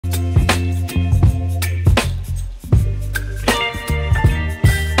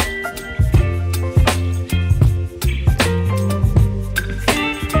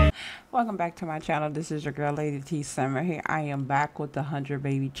welcome back to my channel. This is your girl LadyTSims here. I am back with the 100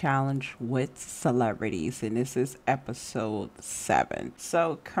 baby challenge with celebrities, and this is episode 7.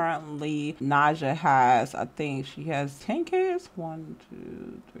 So currently Naja has, I think she has 10 kids. 1,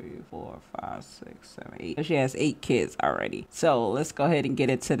 2, 3, 4, 5, 6, 7, 8. She has 8 kids already. So let's go ahead and get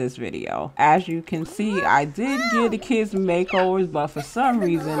into this video. As you can see, I did give the kids makeovers, but for some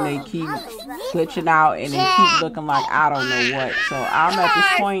reason they keep glitching out and they keep looking like I don't know what. So I'm at this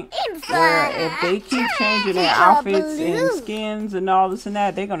point where if they keep changing their outfits and skins and all this and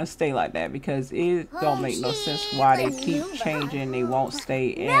that, they're gonna stay like that, because it don't make no sense why they keep changing. They won't stay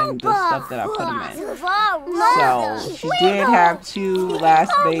in the stuff that I put them in. So she did have 2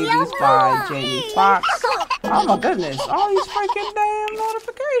 last babies by Jamie Foxx. Oh my goodness, all these freaking damn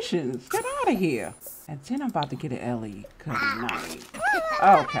notifications. Get out of here. And then I'm about to get an Ellie. Good night.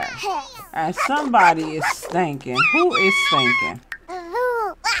 Okay. And somebody is stinking. Who is stinking?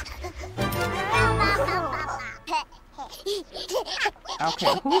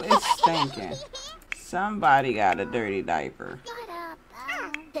 Okay, who is stinking? Somebody got a dirty diaper.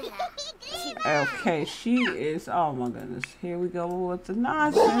 Okay, she is, oh my goodness. Here we go with the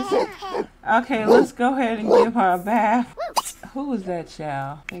nonsense. Okay, let's go ahead and give her a bath. Who was that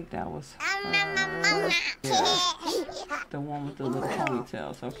child? I think that was her. Yeah. The one with the little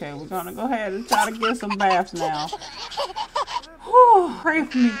ponytails. Okay, we're gonna go ahead and try to get some baths now. Whew, pray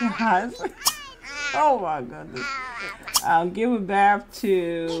for me, guys. Oh my goodness. I'll give a bath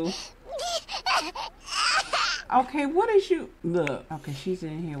to... Okay, what is you... Look. Okay, she's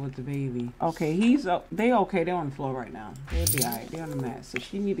in here with the baby. Okay, he's... They okay. They're on the floor right now. They'll be alright. They're on the mat. So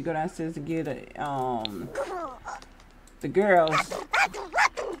she need to go downstairs to get a... The girls.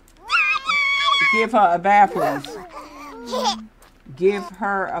 Give her a bath, please. Give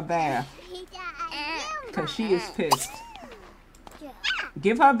her a bath. Because she is pissed.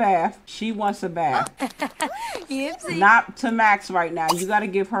 Give her a bath. She wants a bath. Not to Max right now. You got to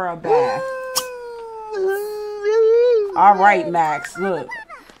give her a bath. All right, Max. Look.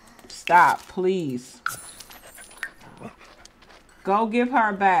 Stop, please. Go give her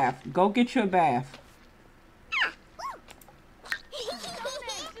a bath. Go get you a bath.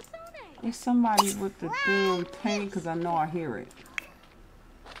 There's somebody with the damn paint, because I know I hear it.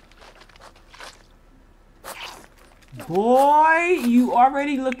 Boy, you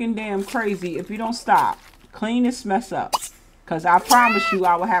already looking damn crazy if you don't stop. Clean this mess up. Because I promise you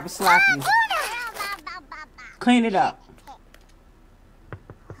I will have a slap you. Clean it up.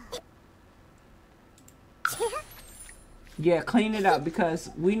 Yeah, clean it up, because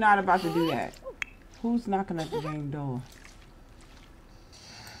we're not about to do that. Who's knocking at the damn door?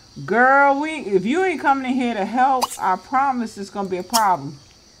 Girl, if you ain't coming in here to help, I promise it's gonna be a problem.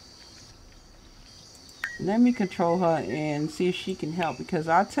 Let me control her and see if she can help, because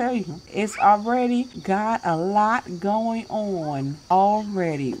I tell you, it's already got a lot going on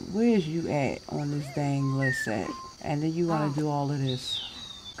already. Where's you at on this dang list at? And then you want to do all of this.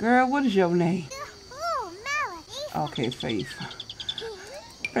 Girl, what is your name? Okay, Faith.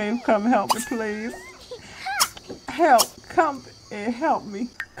 Faith, come help me, please. Help, come and help me.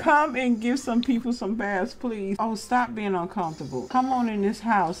 Come and give some people some baths, please. Oh, stop being uncomfortable. Come on in this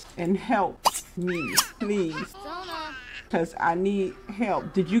house and help me, please. Because I need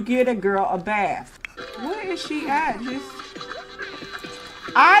help. Did you get a girl a bath? Where is she at?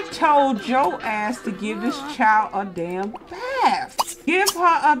 I told your ass to give this child a damn bath. Give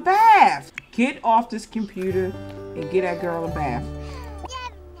her a bath. Get off this computer and get that girl a bath.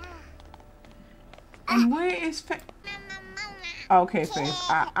 And where is Faith? Okay, Faith.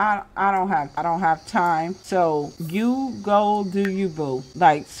 I don't have time. So you go do you, boo.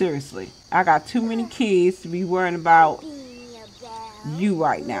 Like, seriously. I got too many kids to be worrying about you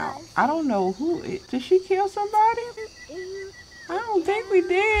right now. I don't know who it. Did she kill somebody? I don't think we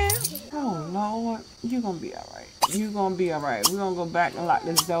did. Oh Lord. You're gonna be alright. You're gonna be alright. We're gonna go back and lock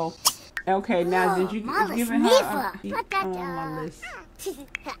this door. Okay, now did you give her on my list?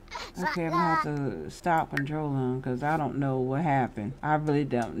 Okay, I'm gonna have to stop controlling because I don't know what happened. I really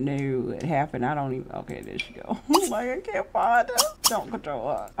don't know what happened. I don't even. Okay, there she go. Like, I can't find her. Don't control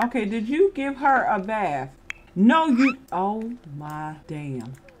her. Okay, did you give her a bath? No, you. Oh my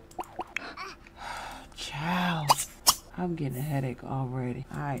damn. Child, I'm getting a headache already.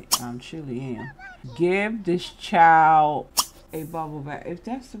 I truly am. Give this child a bubble bath. If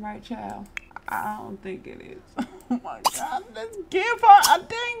that's the right child. I don't think it is. Oh my God, let's give her a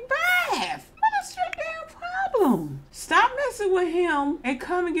dang bath. What is your damn problem? Stop messing with him and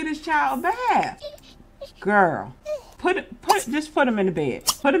come and get his child a bath. Girl, just put him in the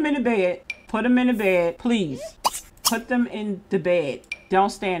bed. Put him in the bed. Put him in the bed, please. Put them in the bed. Don't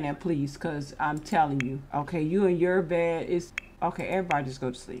stand there, please, because I'm telling you. Okay, you in your bed is... Okay, everybody just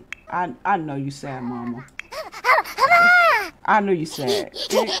go to sleep. I know you sad, mama. I know you sad.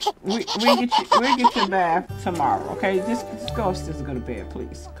 We'll get your bath tomorrow, okay? Just go upstairs and go to bed,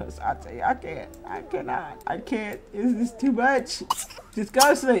 please. Because I tell you, I can't. It's just too much. Just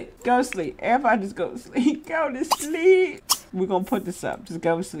go to sleep. Go to sleep. Everybody just go to sleep. Go to sleep. We're going to put this up. Just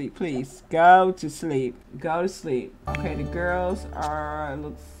go to sleep, please. Go to sleep. Go to sleep. Okay, the girls are,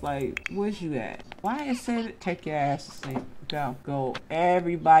 looks like, where's you at? Why it said take your ass to sleep? Go. Go.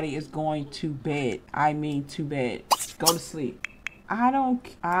 Everybody is going to bed. I mean to bed. Go to sleep.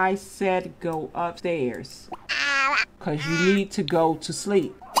 I said go upstairs. Because you need to go to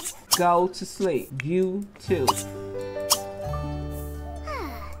sleep. Go to sleep. You too.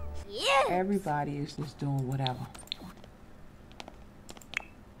 Everybody is just doing whatever.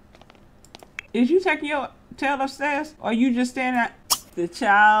 Is you taking your tail upstairs? Or you just standing at... The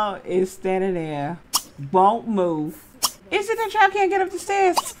child is standing there. Won't move. Is it that y'all can't get up the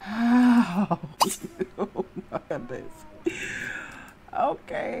stairs? Oh, oh my goodness.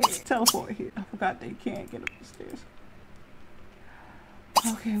 Okay. Teleport here. I forgot they can't get up the stairs.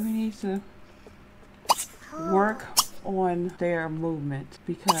 Okay, we need to work on their movement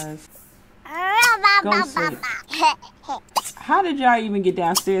because... Go to sleep. How did y'all even get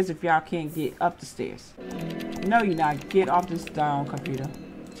downstairs if y'all can't get up the stairs? No, you're not. Get off this down computer.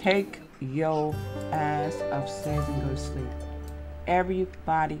 Take your ass upstairs and go to sleep.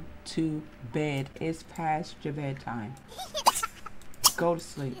 Everybody to bed. It's past your bedtime. Go to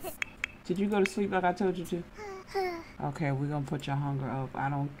sleep. Did you go to sleep like I told you to? Okay, we're gonna put your hunger up. I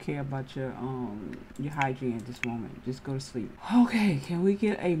don't care about your hygiene at this moment. Just go to sleep. Okay, can we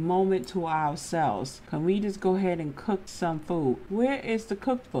get a moment to ourselves? Can we just go ahead and cook some food? Where is the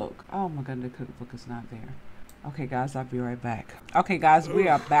cookbook? Oh my god, the cookbook is not there. Okay guys, I'll be right back. Okay guys, we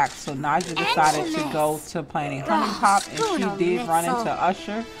are back. So Naja decided to go to Planning Honey Pop and she did run into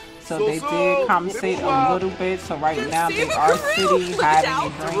Usher. So they did compensate a little bit. So right now they are sitting having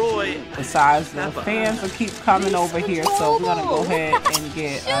a drink. Besides, the fans will keep coming over here. So we're gonna go ahead and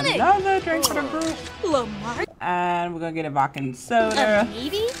get another drink for the group. And we're gonna get a vodka and soda.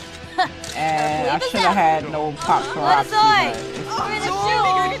 And I should have had no popcorn. So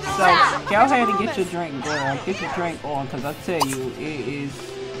go ahead and get your drink, girl. Get your drink on, cause I tell you, it is.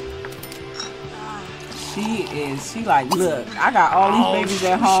 She like, look, I got all these babies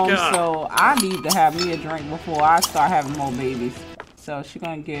at home, so I need to have me a drink before I start having more babies. So she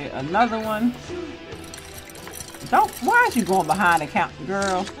gonna get another one. Why is you going behind the counter,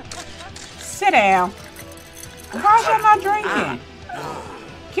 girl? Sit down. Why y'all not drinking?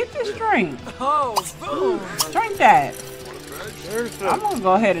 Get this drink. Drink that. I'm gonna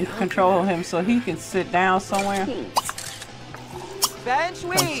go ahead and control him so he can sit down somewhere. Cause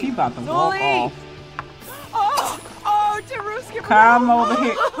she about to walk off. Come over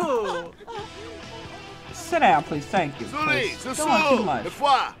here. Sit down, please. Thank you. Please. Doing too much.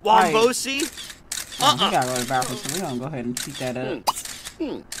 Wambosi? We gotta go to the bathroom, so we're gonna go ahead and keep that up.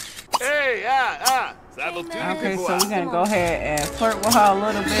 Okay, so we're gonna go ahead and flirt with her a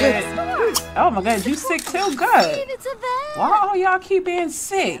little bit. Oh my god, you sick too? Good. Why all y'all keep being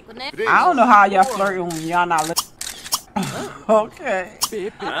sick? I don't know how y'all flirting when y'all not listening. Okay.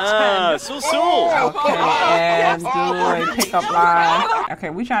 Okay, and do a pickup line. Okay,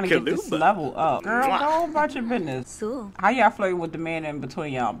 we trying to get this level up. Girl, go about your business. How y'all flirting with the man in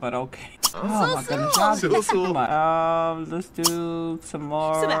between y'all, but okay. Oh my goodness, y'all do too much. Let's do some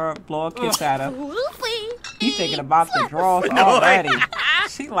more blow a kiss at her. He's thinking about the draws already.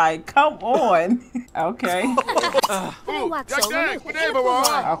 She like, come on. Okay.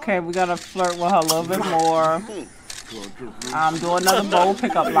 Okay, we gotta flirt with her a little bit more. I'm doing another bold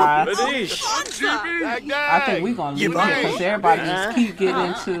pickup line. I think we're gonna leave it because everybody just keep getting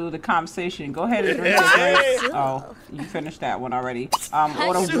into the conversation. Go ahead and drink your drink. Oh, you finished that one already.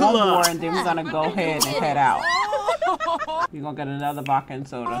 Order one more and then we're gonna go ahead and head out. You're gonna get another vodka and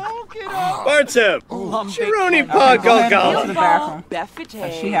soda. Bartep! Chironi go to the bathroom.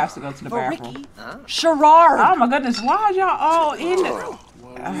 She has to go to the bathroom. Sherrard! Oh my goodness, why are y'all all in it?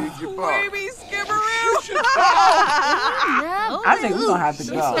 Baby skipperoo! I think we're gonna have to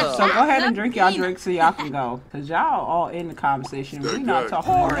go. So go ahead and drink y'all drink so y'all can go. Cause y'all all in the conversation. We're not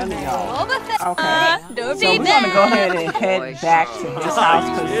talking to none of y'all. Okay. So we're gonna go ahead and head back to his house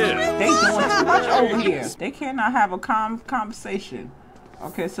because they doing too much over here. They cannot have a calm conversation.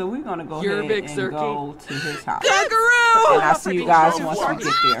 Okay, so we're gonna go ahead and go to his house. And I'll see you guys once we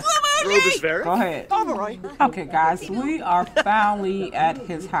get there. Robespierre. Go ahead. Okay, guys, we are finally at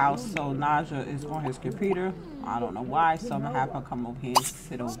his house. So Naja is on his computer. I don't know why, so I'm gonna have her come over here and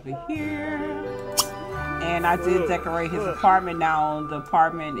sit over here. And I did decorate his apartment. Now the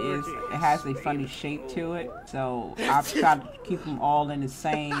apartment it has a funny shape to it, so I've tried to keep them all in the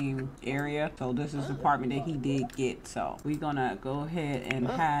same area. So this is the apartment that he did get. So we're gonna go ahead and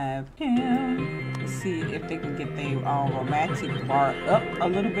have him see if they can get their romantic bar up a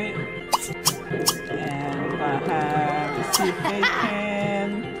little bit. And we're gonna have to see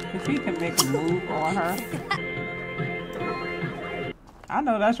if he can make a move on her. I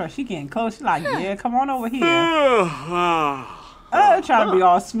know that's right. She getting close. She like, yeah, come on over here. Trying to be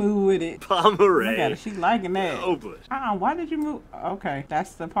all smooth with it. Pomeray. Look at her. She liking that. Oh, but. Why did you move? Okay,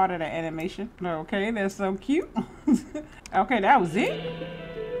 that's the part of the animation. Okay, that's so cute. Okay, that was it?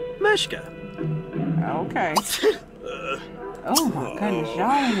 Meshka. Okay. Oh my goodness,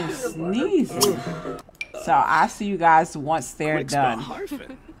 y'all is sneezing. So I see you guys once they're done.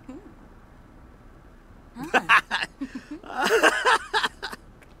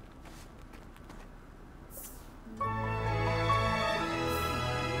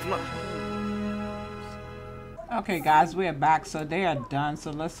 Okay guys, we're back, so they are done.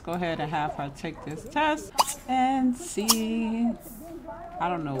 So let's go ahead and have her take this test and see. I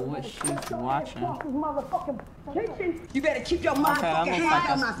don't know what she's watching. You better keep your motherfucking hand out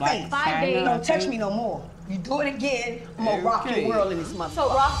of my face. 5 days, don't touch me no more. You do it again, I'm gonna rock your world in this motherfucker. So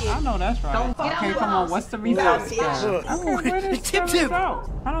rock it. I know that's right. Okay, come on, what's the results? Okay, where is the result?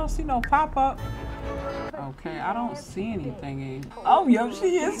 I don't see no pop-up. Okay, I don't see anything. Oh, yo,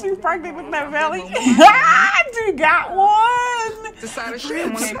 she is. She's pregnant with that belly. You got one.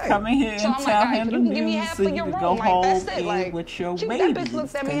 Okay, come in here and tell him the news so you can go home in with your babies.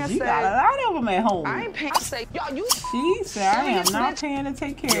 Because you got a lot of them at home. She said, I am not paying to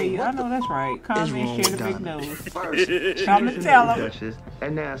take care of you. I know that's right. Come and share the big nose. Come and tell him.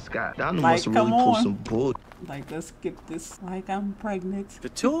 And now Scott, I know Like, must come really pull on. some bull. Like, let's get this. Like, I'm pregnant.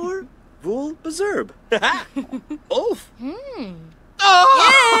 Vitor Vul Bezerb. Oof.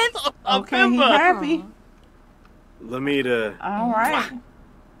 Yes. Okay, he's happy. Lamita. All right.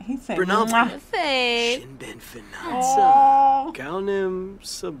 He said, Bernal. "Mwah." Face. Shinben Finanza. Oh. Gaunim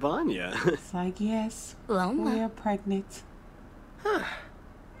Sabanya. It's like, yes, we're pregnant.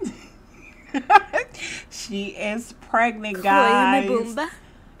 She is pregnant, guys.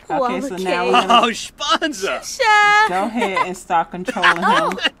 Okay, so now we're gonna Oh, Spanza. go ahead and start controlling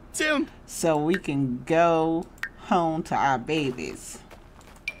him Tim. so we can go home to our babies.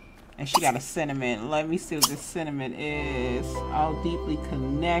 And she got a sentiment. Let me see what this sentiment is. All deeply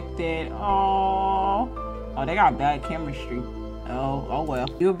connected. Oh, they got bad chemistry. Oh well.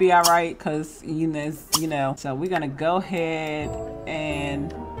 You'll be all right, cause you know. So we're gonna go ahead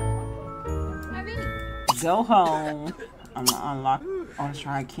and go home. I'm gonna unlock. Oh,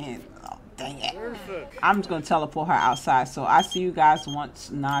 sure I can't. Oh, dang it. I'm just gonna teleport her outside. So I see you guys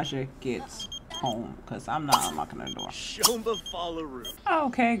once Naja gets home, cause I'm not unlocking the door. Shomba Fallaru.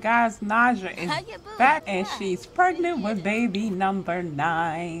 Okay, guys, Naja is back and she's pregnant with baby number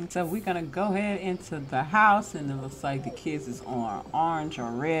 9. So we're gonna go ahead into the house, and it looks like the kids is on orange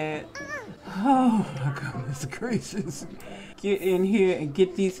or red. Oh my goodness gracious! Get in here and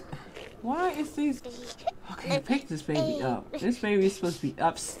get these. Why is these? Okay, pick this baby up. This baby is supposed to be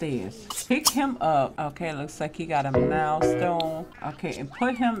upstairs. Pick him up. Okay, looks like he got a milestone. Okay, and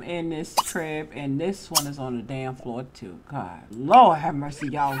put him in this crib, and this one is on the damn floor too. God, Lord have mercy,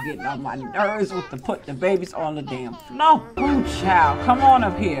 y'all getting on my nerves with the put the babies on the damn floor. Oh, child, come on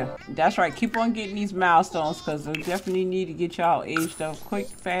up here. That's right, keep on getting these milestones, because I definitely need to get y'all aged up quick,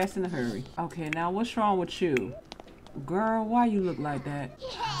 fast, in a hurry. Okay, now what's wrong with you? Girl, why you look like that?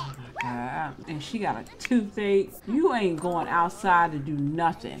 Oh my God. And she got a toothache. You ain't going outside to do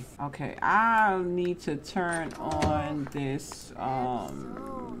nothing. Okay, I need to turn on this.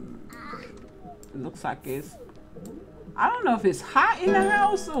 It looks like it's, I don't know if it's hot in the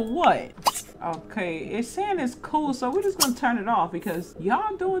house or what. Okay, it's saying it's cool, so we're just gonna turn it off because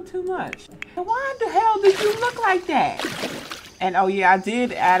y'all doing too much. And why the hell did you look like that? And oh yeah, I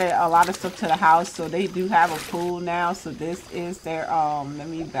did add a lot of stuff to the house, so they do have a pool now. So this is their let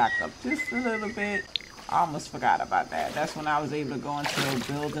me back up just a little bit. I almost forgot about that. That's when I was able to go into a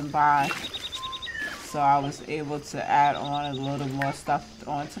building buy. So I was able to add on a little more stuff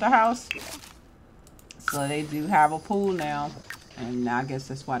onto the house. So they do have a pool now. And I guess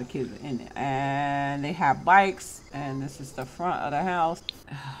that's why the kids are in it. And they have bikes, and this is the front of the house.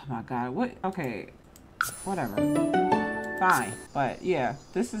 Oh my God, what? Okay, whatever. Fine, but yeah,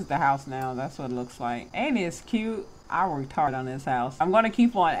 this is the house now. That's what it looks like. Ain't it cute? I worked hard on this house. I'm gonna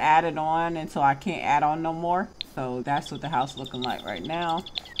keep on adding on until I can't add on no more. So that's what the house looking like right now.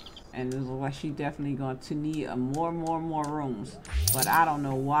 And it looks like she definitely going to need more rooms. But I don't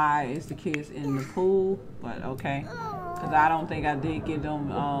know why it's the kids in the pool, but okay. Cause I don't think I did give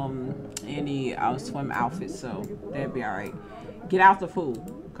them any swim outfits, so that'd be all right. Get out the pool,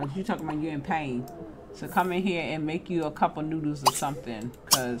 cause you talking about you in pain. So come in here and make you a couple noodles or something,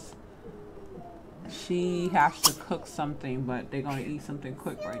 cause she has to cook something, but they're gonna eat something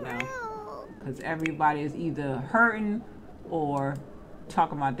quick right now. Cause everybody is either hurting or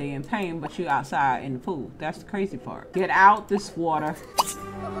talking about they in pain, but you outside in the pool. That's the crazy part. Get out this water.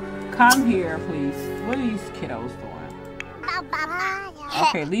 Come here, please. What are these kiddos doing?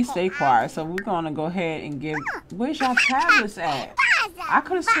 Okay, at least stay quiet. So we're gonna go ahead and give. Where's your tablets at? I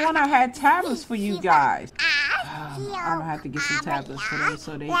could have sworn I had tablets for you guys. I'm gonna have to get some tablets for them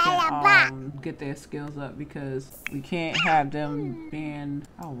so they can get their skills up, because we can't have them being.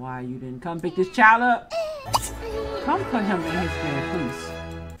 Oh, why you didn't come pick this child up? Come put him in his bed, please.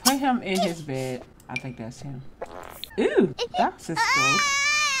 Put him in his bed. I think that's him. Ew, that's his gross.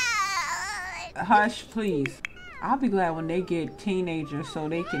 Hush, please. I'll be glad when they get teenagers so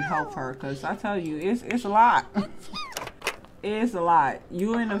they can help her, because I tell you, it's a lot. It's a lot.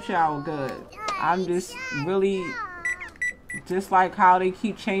 You in the shower good. I'm just really, just like how they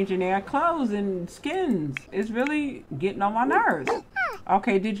keep changing their clothes and skins. It's really getting on my nerves.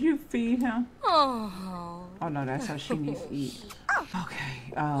 Okay, did you feed him? Oh no, that's how she needs to eat.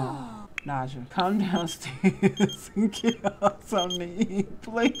 Okay, Naja, come downstairs and get us something to eat,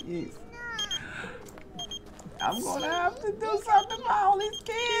 please. I'm gonna have to do something for all these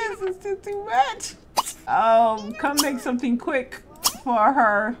kids. It's just too much. Come make something quick for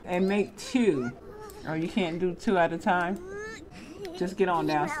her and make 2. Oh, you can't do 2 at a time? Just get on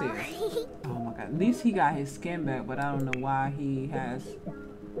downstairs. Oh my god. At least he got his skin back, but I don't know why he has.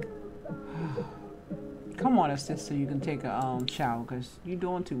 Come on upstairs so you can take a shower, because you're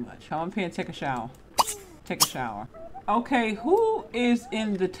doing too much. Come up here and take a shower. Take a shower. Okay, who is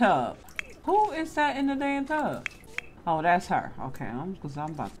in the tub? Who is that in the damn tub? Oh, that's her. Okay, I'm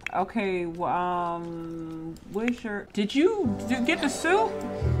about to. Okay, well, where's your... Did you get the soup?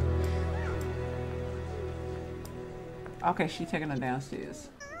 Okay, she's taking her downstairs.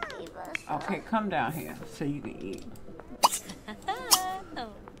 Okay, come down here so you can eat.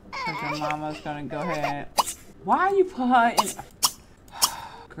 Because your mama's gonna go ahead. Why you put her in...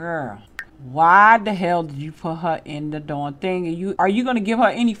 Girl. Why the hell did you put her in the darn thing? Are you gonna give her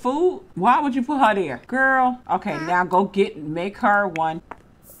any food? Why would you put her there? Girl. Okay, now go make her one.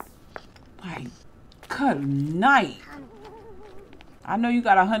 My good night. I know you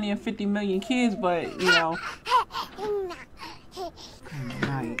got 150 million kids, but you know. Good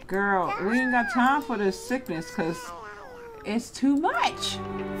night. Girl, we ain't got time for this sickness, because it's too much.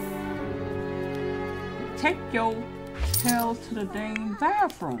 Take your tail to the dang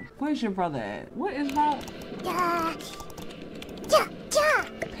bathroom. Where's your brother at? What is wrong?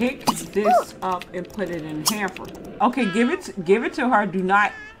 Pick this up and put it in the hamper. Okay, give it to her. Do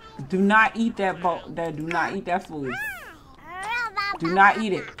not eat that do not eat that food. Do not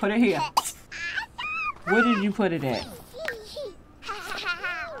eat it. Put it here. Where did you put it at?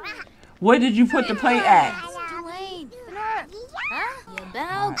 Where did you put the plate at?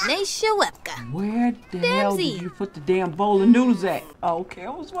 Where the hell did you put the damn bowl of noodles at? Okay, I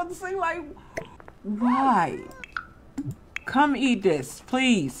was about to say, like, why? Come eat this,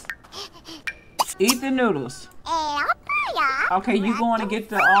 please. Eat the noodles. Okay, you going to get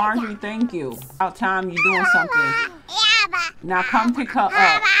the orange? Thank you. About time you doing something. Now come pick her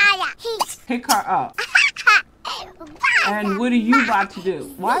up. Pick her up. And what are you about to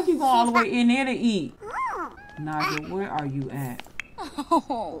do? Why are you going all the way in there to eat? Naja, where are you at?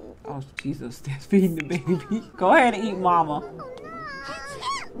 Oh, Jesus, they're feeding the baby. Go ahead and eat, mama.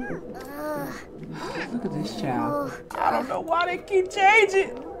 Look at this child. I don't know why they keep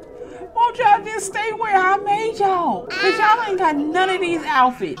changing. Won't y'all just stay where I made y'all? Because y'all ain't got none of these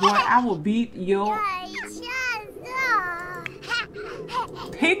outfits. Boy, I will beat your...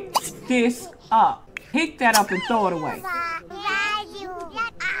 Pick this up. Pick that up and throw it away.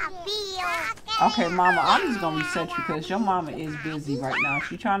 Okay, mama, I'm just gonna reset you because your mama is busy right now.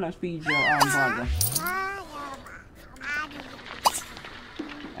 She's trying to feed your brother.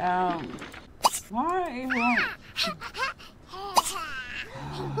 Why it won't?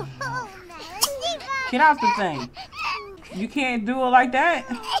 Get out the thing. You can't do it like that.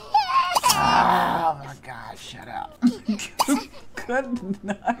 Oh my God! Shut up. Good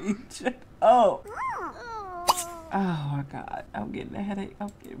night. Shut up. Oh my God, I'm getting a headache.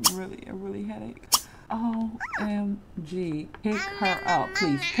 I'm getting a really headache. OMG. Pick her up,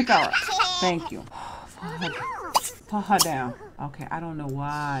 please. Pick her up. Thank you. Put her down. Okay, I don't know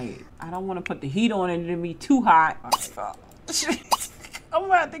why. I don't want to put the heat on it and be too hot. I'm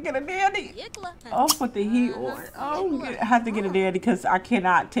gonna have to get a daddy. I'll put the heat on. I have to get a daddy because I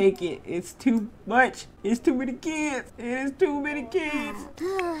cannot take it. It's too much. It's too many kids. It is too many kids.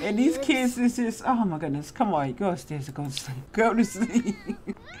 And these kids is just, oh my goodness. Come on, go upstairs and go to sleep. Go to sleep.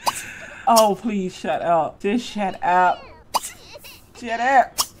 Oh, please shut up. Just shut up. Shut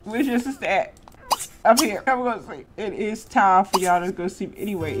up. Where's your sister at? Up here. Come go to sleep. It is time for y'all to go to sleep.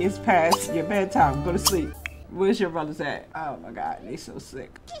 Anyway, it's past your bedtime. Go to sleep. Where's your brothers at? Oh my God, they so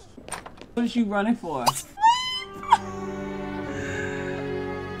sick. What is you running for?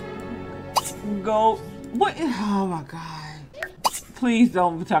 Go. What? Oh my God. Please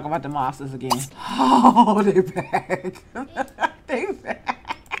don't talk about the monsters again. Oh, they back. They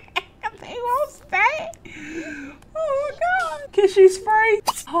back. They won't stay. Oh my God. Can she spray?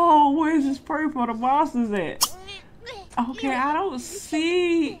 Oh, where's the spray for the monsters at? Okay, I don't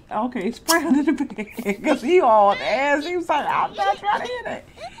see. Okay, spray under the bed. Because he all ass. He was like, I'm not trying to hear that.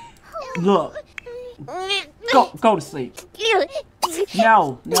 Look. Go to sleep.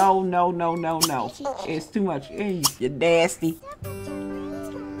 No. It's too much. You're nasty.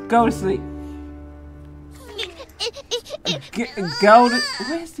 Go to sleep. Go to.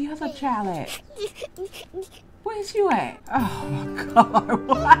 Where's the other child at? Where's you at? Oh my God.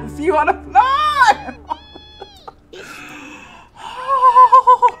 Why is you on the floor?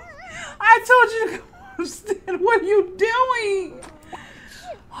 Oh, I told you to come upstairs. What are you doing?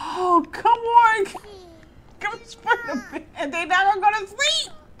 Oh, come on. Come spray the bed. And they're not gonna go to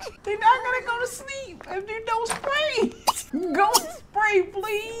sleep. They're not gonna go to sleep if you don't spray. Go spray,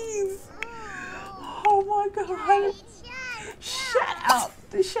 please. Oh my God. Shut up.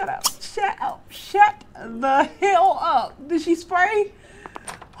 Shut up. Shut up. Shut the hell up. Did she spray?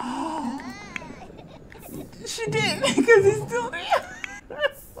 Oh. She didn't because he's still there.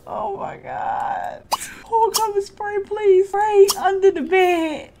 Oh my God. Oh, come and spray, please. Spray under the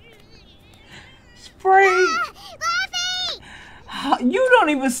bed. Spray. You don't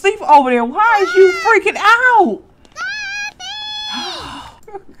even sleep over there. Why is you freaking out?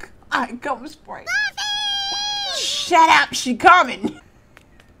 I come and spray. Shut up. She coming.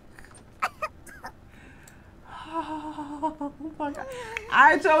 Oh my God.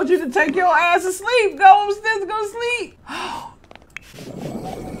 I told you to take your ass to sleep. Go upstairs and go to sleep.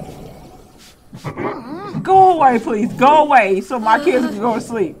 Go away, please. Go away so my kids can go to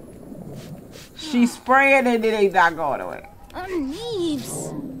sleep. She's spraying and it ain't not going away.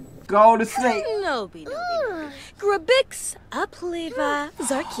 Go to sleep. Grabix apliva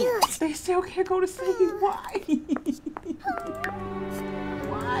zarkia. They still can't go to sleep. Why?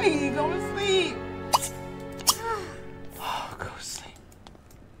 Why? Go to sleep. Oh, go to sleep.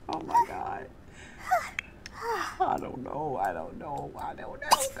 Oh my God. I don't know.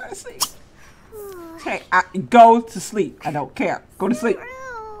 Go to sleep. Okay, go to sleep. I don't care. Go to sleep.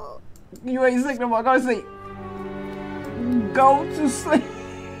 You ain't sick no more. Go to sleep. Go to sleep.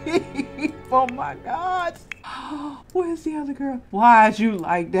 Oh my God. Where's the other girl? Why is you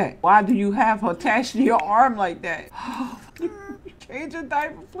like that? Why do you have her attached to your arm like that? Change your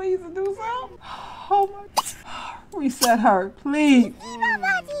diaper, please, and do something. Oh my God. Reset her, please.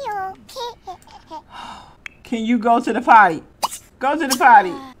 Can you go to the potty? Go to the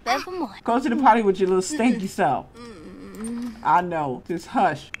potty. Go to the potty with your little stinky self. I know. Just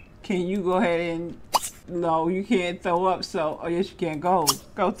hush. Can you go ahead and... No, you can't throw up, so... Oh, yes, you can. Go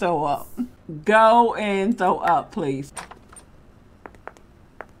throw up. Go and throw up, please.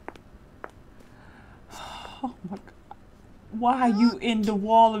 Oh, my God. Why are you in the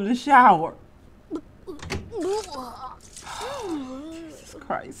wall of the shower? Jesus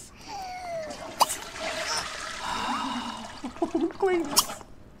Christ. Please.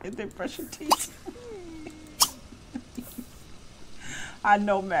 And then brush your teeth. I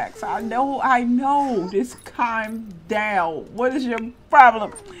know, Max. I know. Just calm down. What is your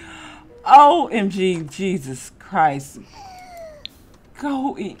problem? OMG, Jesus Christ.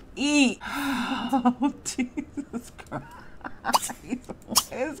 Go and eat. Oh, Jesus Christ. What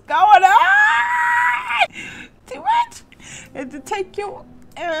is going on? Too much. And to take your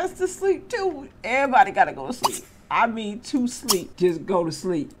ass to sleep, too. Everybody got to go to sleep. I mean to sleep. Just go to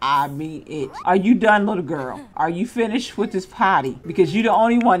sleep. I mean it. Are you done, little girl? Are you finished with this potty? Because you're the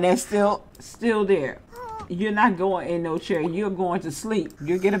only one that's still there. You're not going in no chair. You're going to sleep.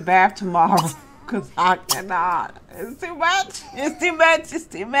 You'll get a bath tomorrow. Because I cannot. It's too much. It's too much. It's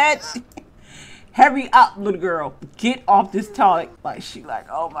too much. Hurry up, little girl. Get off this toilet. Like, she like,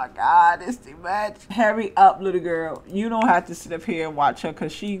 oh my God, it's too much. Hurry up, little girl. You don't have to sit up here and watch her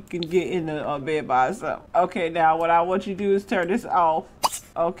because she can get in the bed by herself. Okay, now what I want you to do is turn this off.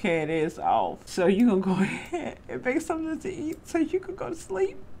 Okay, it is off. So you can go ahead and make something to eat so you can go to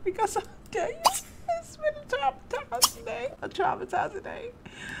sleep. Because I'm telling you, it's been a traumatizing day.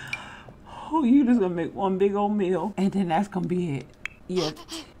 Oh, you just gonna make one big old meal and then that's gonna be it. Yeah.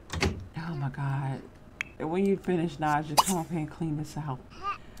 Oh my God. And when you finish, Naja, come up here and clean this out.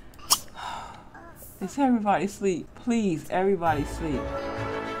 Is everybody asleep? Please, everybody sleep.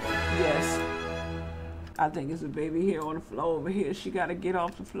 Yes. I think it's a baby here on the floor over here. She gotta get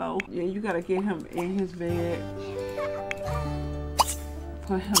off the floor. Yeah, you gotta get him in his bed.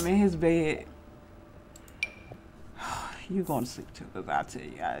 Put him in his bed. You going to sleep too, because I tell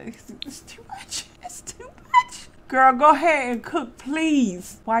you, it's too much. It's too much. Girl, go ahead and cook,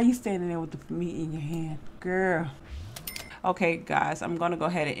 please. Why are you standing there with the meat in your hand? Girl. Okay, guys, I'm going to go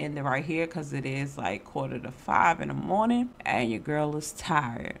ahead and end it right here because it is like 4:45 in the morning and your girl is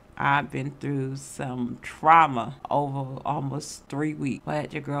tired. I've been through some trauma over almost 3 weeks,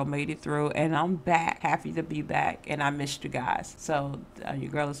 but your girl made it through and I'm back. Happy to be back and I missed you guys. So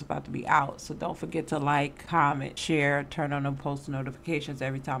your girl is about to be out. So don't forget to like, comment, share, turn on the post notifications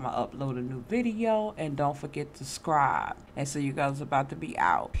every time I upload a new video, and don't forget to subscribe. And so your girl is about to be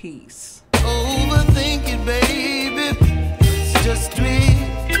out. Peace. Overthink it, baby. It's just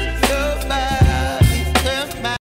me.